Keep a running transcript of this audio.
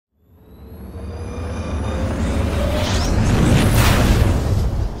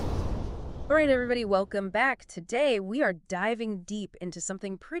right, everybody, welcome back. Today, we are diving deep into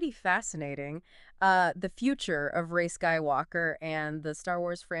something pretty fascinating, the future of Rey Skywalker and the Star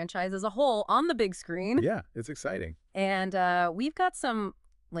Wars franchise as a whole on the big screen. Yeah, it's exciting. And we've got some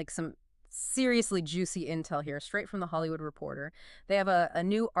seriously juicy intel here, straight from the Hollywood Reporter. They have a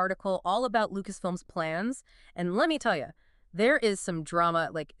new article all about Lucasfilm's plans, and let me tell you, there is some drama,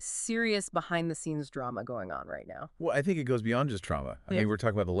 like serious behind-the-scenes drama going on right now. Well, I think it goes beyond just trauma. I Yeah. mean, we're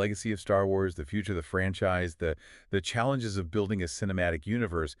talking about the legacy of Star Wars, the future of the franchise, the challenges of building a cinematic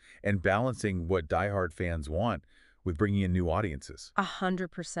universe and balancing what diehard fans want with bringing in new audiences.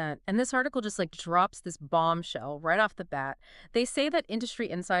 100%. And this article just drops this bombshell right off the bat. They say that industry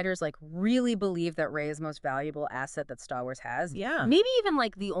insiders really believe that Rey is the most valuable asset that Star Wars has. Yeah. Maybe even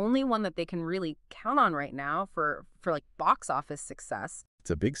the only one that they can really count on right now for box office success. It's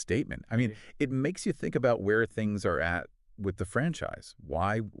a big statement. I mean, it makes you think about where things are at with the franchise.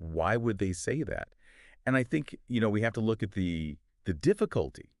 Why would they say that? And I think, we have to look at the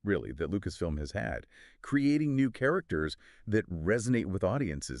difficulty, really, that Lucasfilm has had, creating new characters that resonate with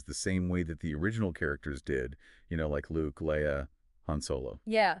audiences the same way that the original characters did, like Luke, Leia, Han Solo.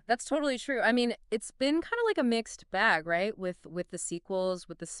 Yeah, that's totally true. I mean, it's been kind of like a mixed bag, right? With the sequels,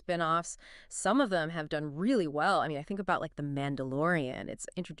 with the spin-offs. Some of them have done really well. I mean, I think about The Mandalorian. It's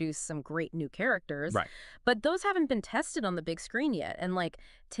introduced some great new characters. Right. But those haven't been tested on the big screen yet. And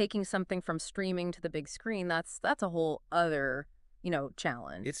taking something from streaming to the big screen, that's a whole other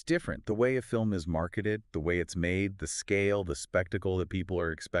challenge. It's different. The way a film is marketed, the way it's made, the scale, the spectacle that people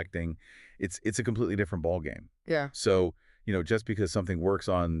are expecting, it's a completely different ballgame. Yeah. So, just because something works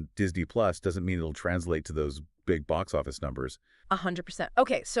on Disney Plus doesn't mean it'll translate to those big box office numbers. 100%.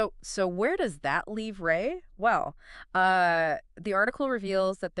 Okay, so where does that leave Rey? Well, the article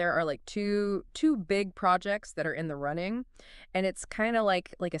reveals that there are two big projects that are in the running, and it's kind of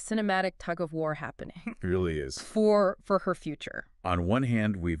like a cinematic tug of war happening. It really is. For her future. On one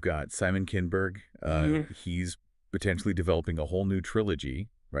hand, we've got Simon Kinberg. He's potentially developing a whole new trilogy,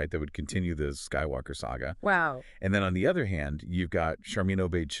 right, that would continue the Skywalker saga. Wow. And then on the other hand, you've got Sharmeen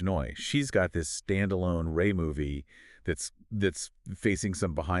Obaid-Chinoy. She's got this standalone Rey movie that's facing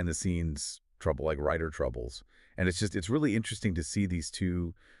some behind-the-scenes trouble, like writer troubles. And it's really interesting to see these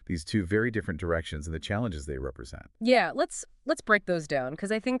two very different directions and the challenges they represent. Yeah, let's break those down,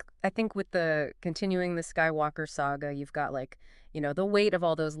 because I think with the continuing the Skywalker saga, you've got the weight of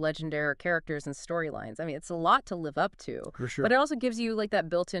all those legendary characters and storylines. I mean, it's a lot to live up to. For sure. But it also gives you that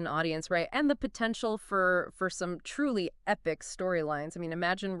built-in audience, right? And the potential for some truly epic storylines. I mean,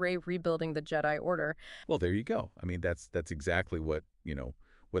 imagine Rey rebuilding the Jedi Order. Well, there you go. I mean, that's exactly what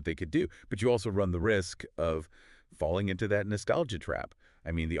they could do. But you also run the risk of falling into that nostalgia trap.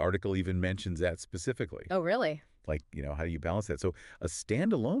 I mean, the article even mentions that specifically. Oh, really? How do you balance that? So a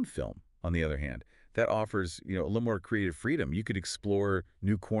standalone film, on the other hand, that offers, a little more creative freedom. You could explore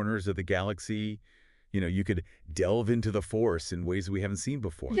new corners of the galaxy. You could delve into the Force in ways we haven't seen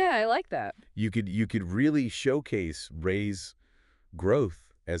before. Yeah, I like that. You could really showcase Rey's growth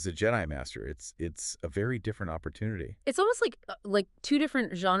as a Jedi Master. It's a very different opportunity. It's almost like two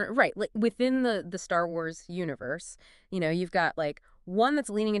different genres, right? Within the Star Wars universe, you've got one that's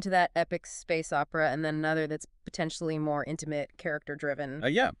leaning into that epic space opera, and then another that's potentially more intimate, character-driven.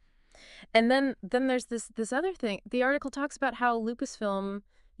 Yeah. And then there's this other thing. The article talks about how Lucasfilm,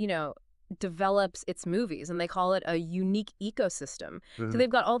 develops its movies, and they call it a unique ecosystem. So they've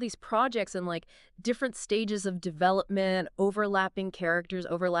got all these projects and different stages of development, overlapping characters,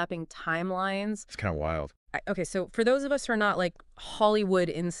 overlapping timelines. It's kind of wild. Okay, so for those of us who are not Hollywood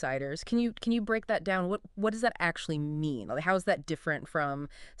insiders, can you break that down? What does that actually mean? How is that different from,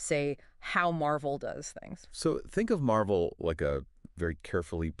 say, how Marvel does things? So think of Marvel like a very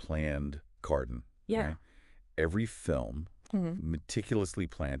carefully planned garden. Yeah. Right? Every film, meticulously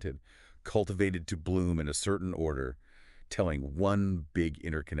planted, cultivated to bloom in a certain order, telling one big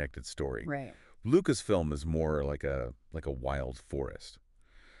interconnected story. Right. Lucasfilm is more like a wild forest.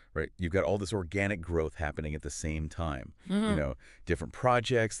 Right? You've got all this organic growth happening at the same time. Different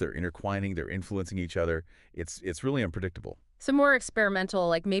projects, they're intertwining, they're influencing each other. It's really unpredictable. So more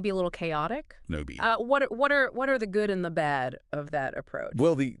experimental, maybe a little chaotic? Maybe. What are the good and the bad of that approach?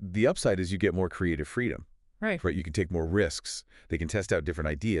 Well, the upside is you get more creative freedom. Right. You can take more risks. They can test out different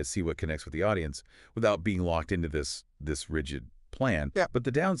ideas, see what connects with the audience without being locked into this rigid plan. Yeah. But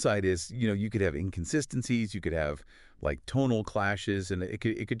the downside is, you could have inconsistencies, you could have tonal clashes, and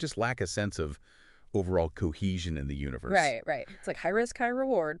it could just lack a sense of overall cohesion in the universe. Right. It's high risk, high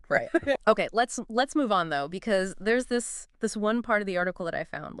reward. Right. Okay, let's move on though, because there's this one part of the article that I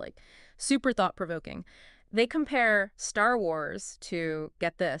found super thought-provoking. They compare Star Wars to,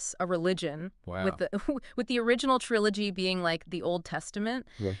 get this, a religion, with Wow. the with the original trilogy being like the Old Testament,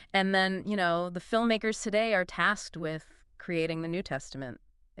 Right. and then, the filmmakers today are tasked with creating the New Testament.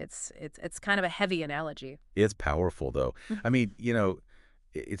 It's kind of a heavy analogy. It's powerful, though. I mean,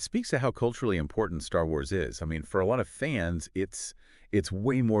 it speaks to how culturally important Star Wars is. I mean, for a lot of fans, it's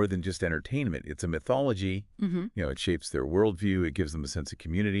way more than just entertainment. It's a mythology. Mm-hmm. It shapes their worldview. It gives them a sense of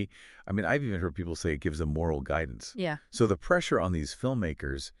community. I mean, I've even heard people say it gives them moral guidance. Yeah. So the pressure on these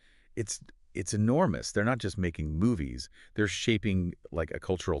filmmakers, it's it's enormous. They're not just making movies. They're shaping like a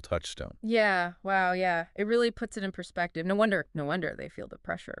cultural touchstone. Yeah, wow, yeah. It really puts it in perspective. No wonder they feel the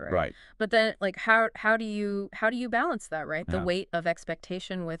pressure, right? Right. But then like how do you balance that, right? The Yeah. weight of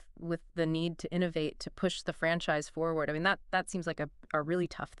expectation with the need to innovate, to push the franchise forward. I mean, that seems like a really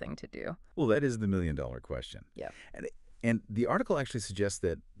tough thing to do. Well, that is the million-dollar question. Yeah. And the article actually suggests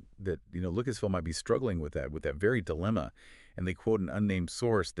that Lucasfilm might be struggling with that very dilemma, and they quote an unnamed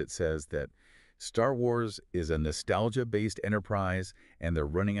source that says that Star Wars is a nostalgia-based enterprise, and they're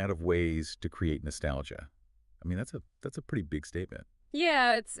running out of ways to create nostalgia. I mean, that's a pretty big statement.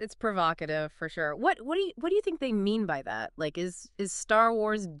 Yeah, it's provocative for sure. What do you think they mean by that? Like, is Star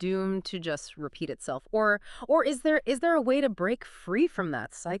Wars doomed to just repeat itself, or is there a way to break free from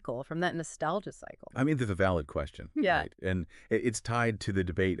that cycle, from that nostalgia cycle? I mean, that's a valid question, Yeah. right? And it's tied to the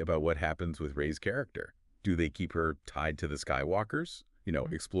debate about what happens with Rey's character. Do they keep her tied to the Skywalkers?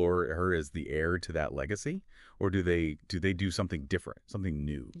 Explore her as the heir to that legacy, or do they do something different, something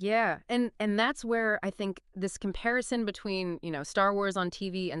new? Yeah, and that's where I think this comparison between, Star Wars on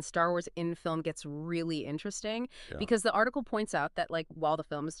TV and Star Wars in film gets really interesting, Yeah. because the article points out that, like, while the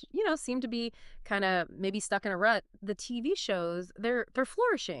films, seem to be kind of maybe stuck in a rut, the TV shows, they're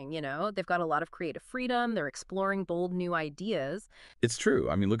flourishing, They've got a lot of creative freedom, they're exploring bold new ideas. It's true.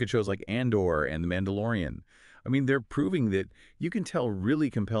 I mean, look at shows like Andor and The Mandalorian. I mean, they're proving that you can tell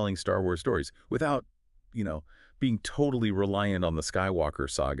really compelling Star Wars stories without, you know, being totally reliant on the Skywalker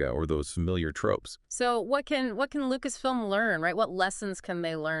saga or those familiar tropes. So what can Lucasfilm learn, right? What lessons can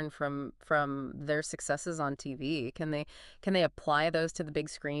they learn from their successes on TV? Can they apply those to the big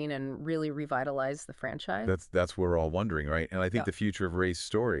screen and really revitalize the franchise? That's what we're all wondering, right? And I think Yeah. the future of Rey's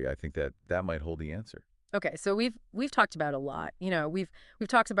story, I think that might hold the answer. Okay, so we've talked about a lot. We've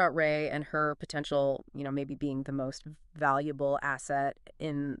talked about Rey and her potential, maybe being the most valuable asset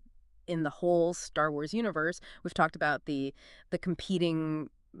in the whole Star Wars universe. We've talked about the competing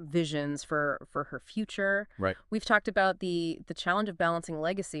visions for her future. Right. We've talked about the challenge of balancing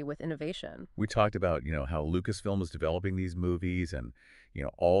legacy with innovation. We talked about, how Lucasfilm is developing these movies and,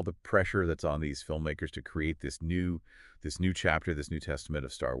 all the pressure that's on these filmmakers to create this new chapter, this new testament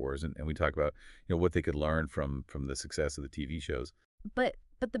of Star Wars. And we talk about, what they could learn from the success of the TV shows. But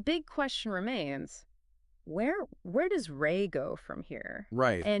the big question remains, where does Rey go from here?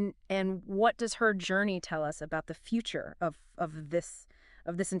 Right. And what does her journey tell us about the future of this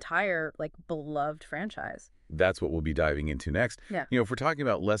entire, like, beloved franchise? That's what we'll be diving into next. Yeah. If we're talking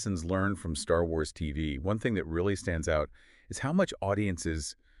about lessons learned from Star Wars TV, one thing that really stands out is how much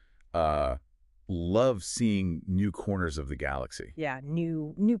audiences love seeing new corners of the galaxy. Yeah,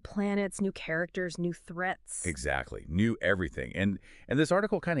 new planets, new characters, new threats. Exactly. New everything. And this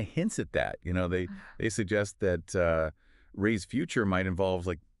article kind of hints at that. They suggest that Rey's future might involve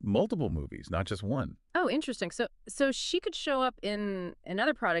like multiple movies, not just one. Oh, interesting. So she could show up in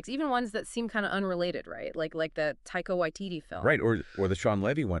other products, even ones that seem kind of unrelated, right? Like the Taika Waititi film. Right, or the Sean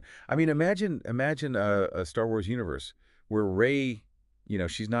Levy one. I mean, imagine a Star Wars universe where Rey,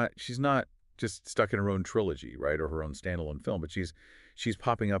 she's not just stuck in her own trilogy, right, or her own standalone film, but she's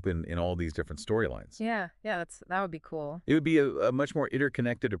popping up in all these different storylines. Yeah, that would be cool. It would be a much more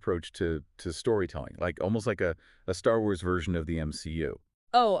interconnected approach to storytelling, like almost like a Star Wars version of the MCU.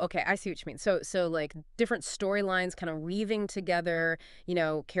 Oh, okay. I see what you mean. So like different storylines kind of weaving together,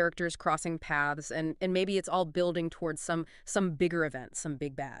 characters crossing paths, and maybe it's all building towards some bigger event, some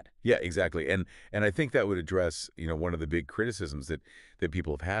big bad. Yeah, exactly. And I think that would address, one of the big criticisms that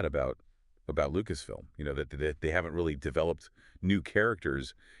people have had about Lucasfilm, that they haven't really developed new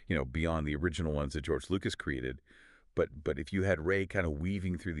characters, beyond the original ones that George Lucas created. But if you had Rey kind of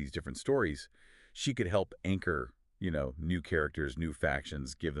weaving through these different stories, she could help anchor, new characters, new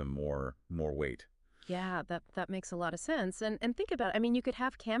factions, give them more weight. Yeah, that makes a lot of sense. And think about it. I mean, you could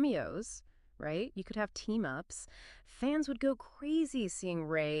have cameos, right? You could have team ups. Fans would go crazy seeing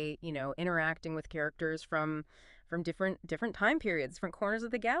Rey, interacting with characters from different time periods, different corners of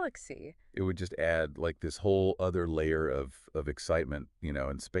the galaxy. It would just add like this whole other layer of excitement,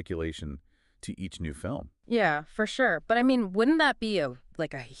 and speculation to each new film. Yeah, for sure. But I mean, wouldn't that be a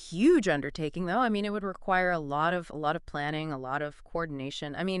huge undertaking though? I mean, it would require a lot of planning, a lot of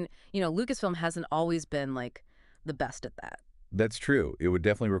coordination. I mean, Lucasfilm hasn't always been like the best at that. That's true. It would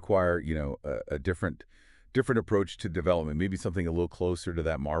definitely require, a different approach to development, maybe something a little closer to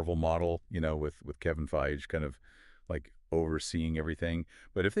that Marvel model, with Kevin Feige kind of like overseeing everything.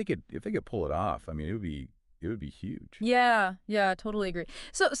 But if they could pull it off, I mean, it would be huge. Yeah, yeah, totally agree.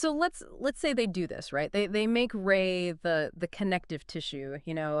 So let's say they do this, right? They make Rey the connective tissue,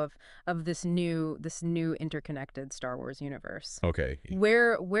 of this new interconnected Star Wars universe. Okay.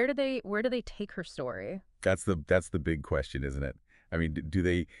 Where do they take her story? That's the big question, isn't it? I mean, do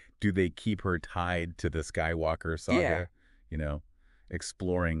they keep her tied to the Skywalker Yeah. saga? You know,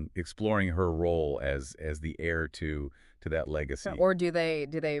 exploring her role as the heir to that legacy. Or do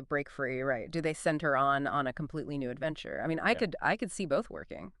they break free, right? Do they send her on a completely new adventure? I mean, I could see both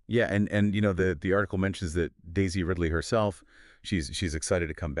working. Yeah, and the article mentions that Daisy Ridley herself, she's excited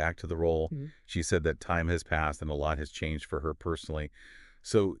to come back to the role. Mhm. She said that time has passed and a lot has changed for her personally.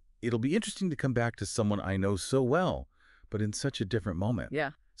 So it'll be interesting to come back to someone I know so well, but in such a different moment.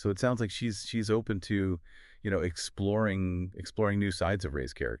 Yeah. So it sounds like she's open to, exploring new sides of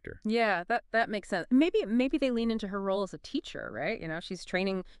Rey's character. Yeah, that makes sense. Maybe they lean into her role as a teacher, right? She's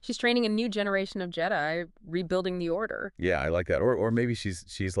training a new generation of Jedi, rebuilding the order. Yeah, I like that. Or maybe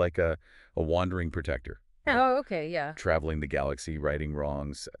she's like a wandering protector, like Oh, okay, yeah. traveling the galaxy, righting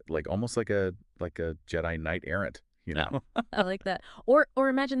wrongs, like almost like a Jedi knight errant, you know? I like that. Or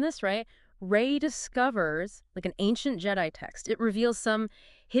imagine this, right? Rey discovers like an ancient Jedi text. It reveals some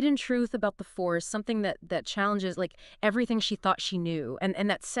hidden truth about the Force, something that challenges like everything she thought she knew, and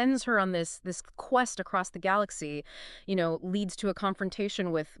that sends her on this quest across the galaxy. Leads to a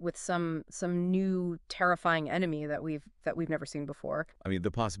confrontation with some new terrifying enemy that we've never seen before. I mean,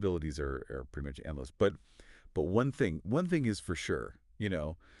 the possibilities are pretty much endless. But one thing is for sure,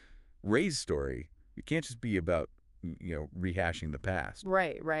 Rey's story, it can't just be about, rehashing the past.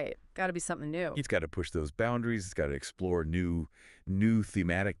 Right, right. Got to be something new. He's got to push those boundaries. He's got to explore new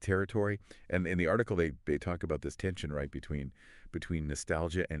thematic territory. And in the article, they talk about this tension, right, between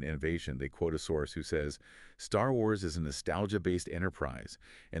nostalgia and innovation. They quote a source who says, Star Wars is a nostalgia-based enterprise,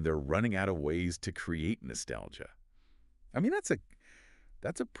 and they're running out of ways to create nostalgia. I mean, that's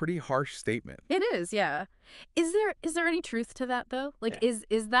a pretty harsh statement. It is, yeah. Is there any truth to that though? Like, Yeah.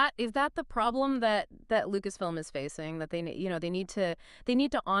 is that the problem that Lucasfilm is facing? That they need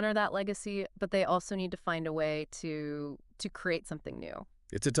to honor that legacy, but they also need to find a way to create something new.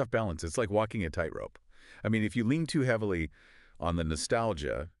 It's a tough balance. It's like walking a tightrope. I mean, if you lean too heavily on the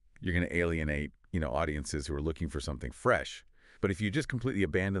nostalgia, you're going to alienate, audiences who are looking for something fresh. But if you just completely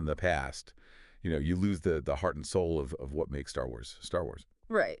abandon the past, you lose the heart and soul of what makes Star Wars Star Wars.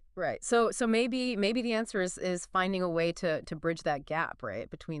 Right, right. So maybe the answer is finding a way to bridge that gap, right,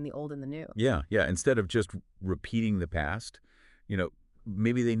 between the old and the new. Yeah, yeah. Instead of just repeating the past, you know,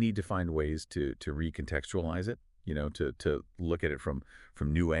 maybe they need to find ways to recontextualize it. To look at it from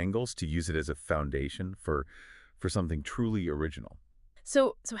new angles, to use it as a foundation for something truly original.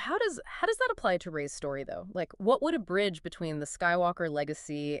 So how does that apply to Rey's story though? Like, what would a bridge between the Skywalker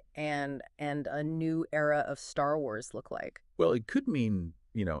legacy and a new era of Star Wars look like? Well, it could mean,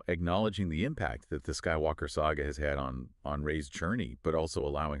 acknowledging the impact that the Skywalker saga has had on Rey's journey, but also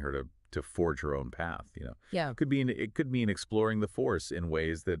allowing her to forge her own path. Yeah. It could mean exploring the Force in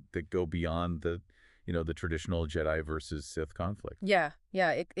ways that go beyond the traditional Jedi versus Sith conflict. Yeah,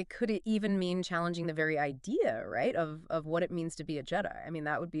 yeah. It could even mean challenging the very idea, right, of what it means to be a Jedi. I mean,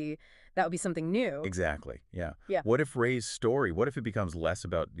 that would be something new. Exactly. Yeah. Yeah. What if Rey's story? What if it becomes less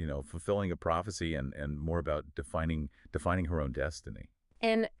about fulfilling a prophecy and more about defining her own destiny?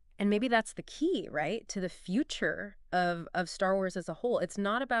 And maybe that's the key, right, to the future of Star Wars as a whole. It's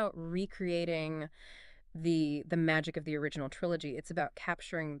not about recreating the magic of the original trilogy. It's about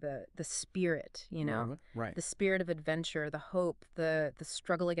capturing the spirit, Right. the spirit of adventure, the hope, the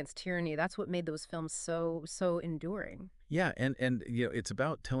struggle against tyranny. That's what made those films so enduring. Yeah, and it's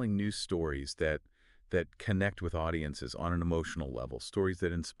about telling new stories that connect with audiences on an emotional level, stories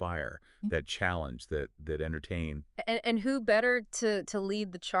that inspire, that challenge, that entertain. And who better to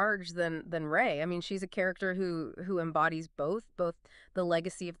lead the charge than Rey? I mean, she's a character who embodies both the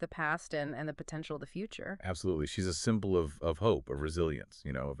legacy of the past and the potential of the future. Absolutely. She's a symbol of hope, of resilience,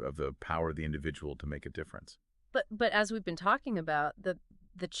 of the power of the individual to make a difference. But as we've been talking about,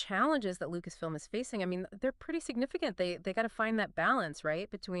 the challenges that Lucasfilm is facing, I mean, they're pretty significant. They got to find that balance,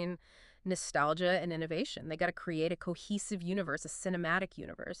 right, between nostalgia and innovation. They got to create a cohesive universe, a cinematic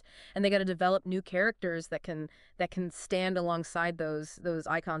universe, and they got to develop new characters that can stand alongside those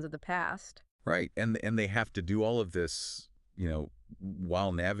icons of the past. Right. And they have to do all of this,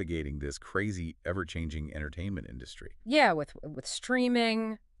 while navigating this crazy, ever-changing entertainment industry. Yeah, with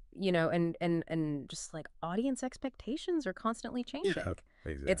streaming, and just like audience expectations are constantly Yeah. changing.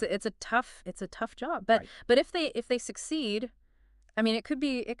 Exactly. It's a tough job. But Right. but if they succeed, I mean, it could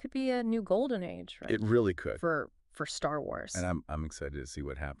be a new golden age, right? It really could. For Star Wars. And I'm excited to see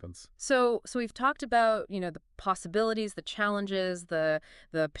what happens. So we've talked about, the possibilities, the challenges, the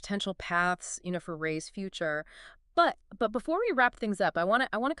potential paths, for Rey's future. But before we wrap things up, I want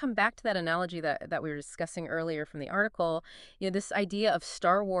to come back to that analogy that we were discussing earlier from the article, this idea of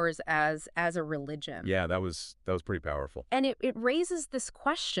Star Wars as a religion. Yeah, that was pretty powerful. And it raises this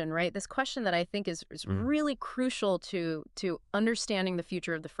question, right? This question that I think is really crucial to understanding the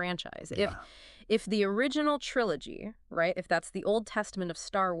future of the franchise. Yeah. If the original trilogy, right, if that's the Old Testament of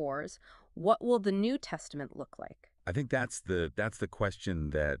Star Wars, what will the New Testament look like? I think that's the question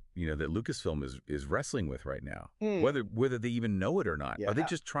that that Lucasfilm is wrestling with right now. Hmm. Whether they even know it or not. Are they Yeah.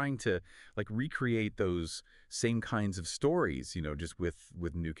 just trying to like recreate those same kinds of stories, just with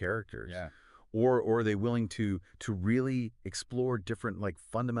new characters? Yeah. Or are they willing to really explore different, like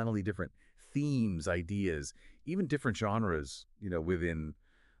fundamentally different themes, ideas, even different genres,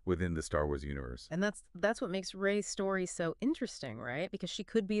 within the Star Wars universe? And that's what makes Rey's story so interesting, right? Because she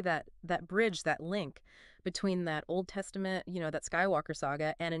could be that bridge, that link between that Old Testament, that Skywalker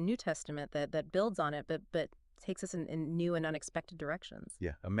saga, and a New Testament that builds on it, but takes us in new and unexpected directions.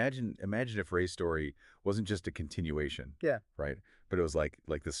 Yeah. Imagine if Rey's story wasn't just a continuation. Yeah. Right. But it was like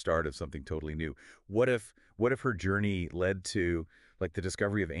the start of something totally new. What if her journey led to like the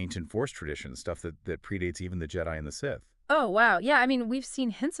discovery of ancient Force traditions, stuff that predates even the Jedi and the Sith? Oh, wow. Yeah, I mean, we've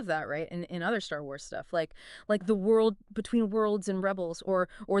seen hints of that, right, in other Star Wars stuff, like the world between worlds and Rebels, or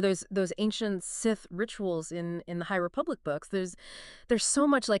those ancient Sith rituals in the High Republic books. There's so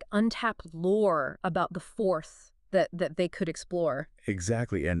much like untapped lore about the Force that they could explore.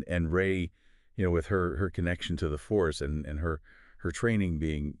 Exactly. And Rey, with her connection to the Force and her training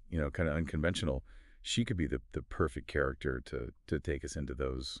being, kind of unconventional, she could be the perfect character to take us into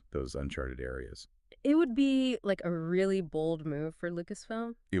those uncharted areas. It would be like a really bold move for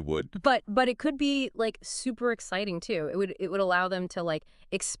Lucasfilm, It would. but it could be like super exciting too. It would allow them to like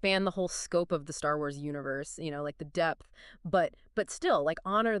expand the whole scope of the Star Wars universe, like the depth, but still like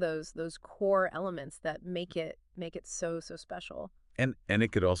honor those core elements that make it so special. And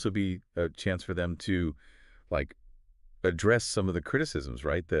it could also be a chance for them to like address some of the criticisms,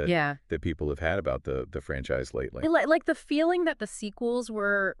 right? Yeah. That people have had about the franchise lately. Like the feeling that the sequels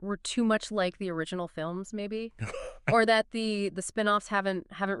were too much like the original films, maybe, or that the spin-offs haven't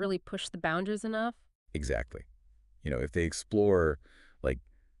really pushed the boundaries enough. Exactly. If they explore like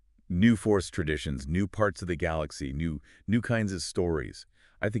new Force traditions, new parts of the galaxy, new kinds of stories,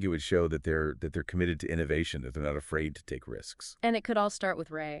 I think it would show that they're committed to innovation, that they're not afraid to take risks. And it could all start with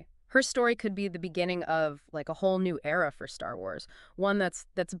Rey. Her story could be the beginning of like a whole new era for Star Wars, one that's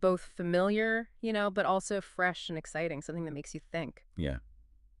both familiar, but also fresh and exciting, something that makes you think. Yeah.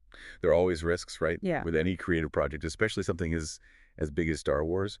 There are always risks, right? Yeah. With any creative project, especially something as big as Star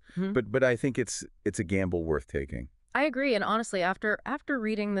Wars. Mhm. But I think it's a gamble worth taking. I agree, and honestly, after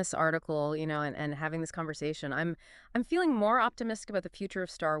reading this article, and having this conversation, I'm feeling more optimistic about the future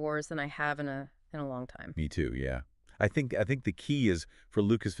of Star Wars than I have in a long time. Me too, yeah. I think the key is for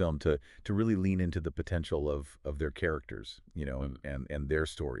Lucasfilm to really lean into the potential of their characters, and their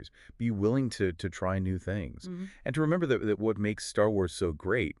stories. Be willing to try new things. Mhm. And to remember that what makes Star Wars so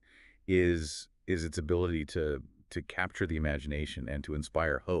great is its ability to capture the imagination and to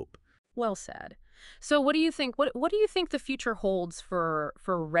inspire hope. Well said. So, what do you think? What do you think the future holds for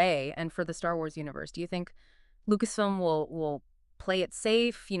Rey and for the Star Wars universe? Do you think Lucasfilm will play it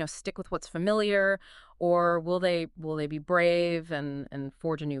safe, stick with what's familiar, or will they be brave and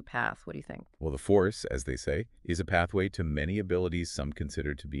forge a new path? What do you think? Well, the Force, as they say, is a pathway to many abilities some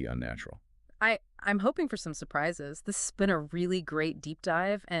consider to be unnatural. I'm hoping for some surprises. This has been a really great deep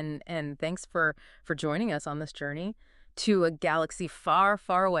dive, and thanks for joining us on this journey to a galaxy far,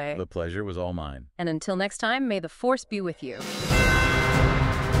 far away. The pleasure was all mine. And until next time, may the Force be with you.